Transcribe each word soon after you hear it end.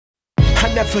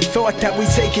I never thought that we'd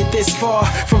take it this far.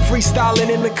 From freestyling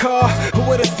in the car, who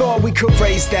would've thought we could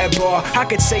raise that bar? I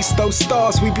could chase those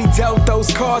stars, we'd be dealt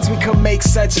those cards, we could make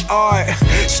such art.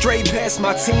 Straight past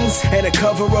my teens and a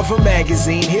cover of a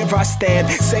magazine. Here I stand,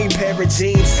 same pair of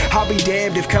jeans. I'll be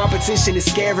damned if competition is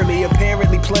scaring me.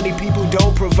 Apparently plenty people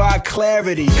don't provide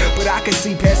clarity, but I can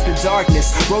see past the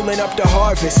darkness, rolling up the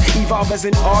harvest. Evolve as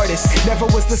an artist, never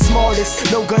was the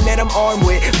smartest, no gun that I'm armed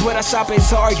with, but I shop at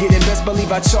Target and best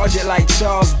believe I charge it like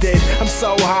Charles did. I'm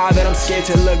so high that I'm scared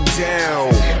to look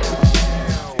down.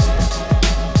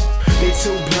 They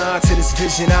too blind to this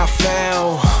vision I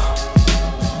found.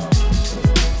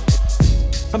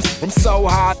 I'm so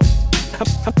high.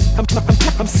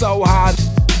 I'm so high.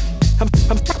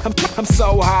 I'm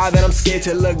so high that I'm scared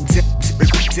to look down.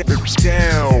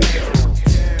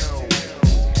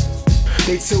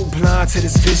 They too blind to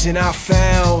this vision I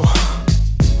found.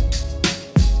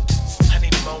 I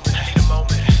need a moment, I need a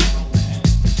moment.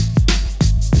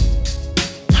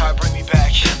 Alright, bring me back.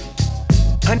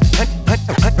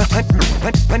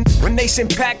 A nation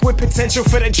packed with potential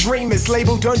for the dreamers,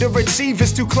 labeled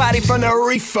underachievers, too cloudy from the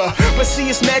reefer. But see,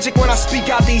 it's magic when I speak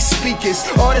out these speakers.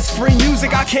 All this free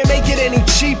music, I can't make it any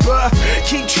cheaper.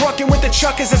 Keep trucking with the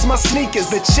truckers as my sneakers.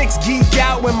 The chicks geek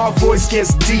out when my voice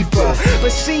gets deeper,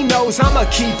 but she knows I'm a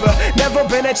keeper, never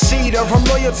been a cheater. I'm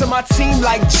loyal to my team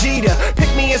like Jeter.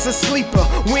 Pick me as a sleeper,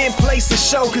 win place to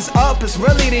show, cause up is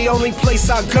really the only place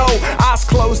I go. Eyes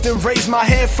closed and raise my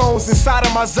headphones inside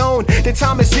of my zone. The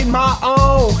time is in my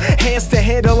own hands to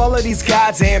handle all of these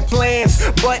goddamn plans,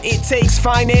 but it takes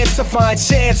finance to find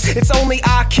chance. It's only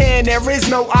I can, there is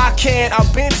no I can't.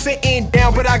 I've been sitting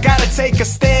down, but I gotta take a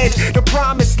stand. The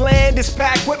promised land is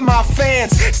packed with my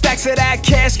fans. Stacks of that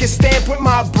cash get stamped with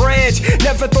my brand.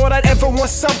 Never thought I'd ever want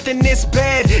something this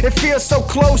bad. It feels so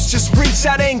close, just reach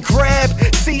out and grab.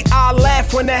 See, I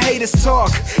laugh when the haters talk.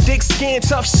 Thick skin,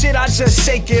 tough shit, I just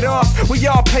shake it off. We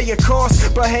all pay a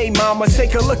cost, but hey mama,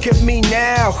 take a look at me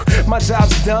now. My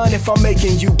job's done if I'm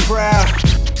making you proud.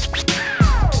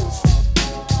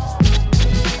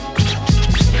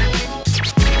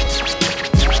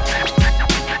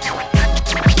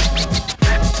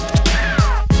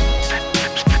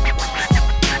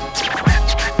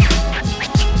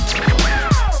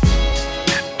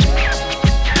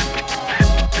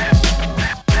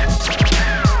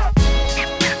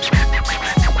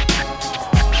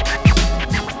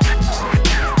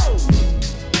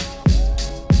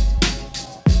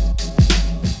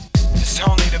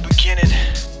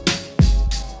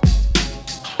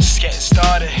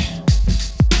 Started.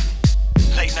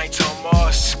 Late nights on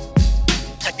Mars.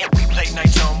 Late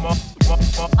nights on Mars.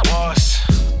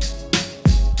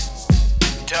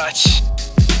 Dutch.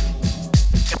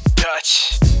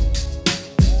 Dutch.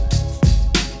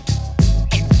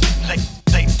 Late nights.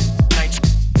 Late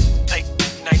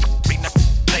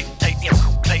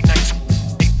nights.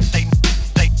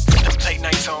 Late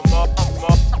nights on Mars.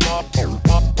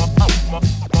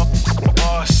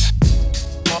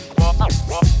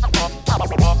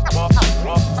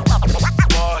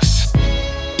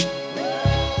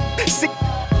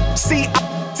 See,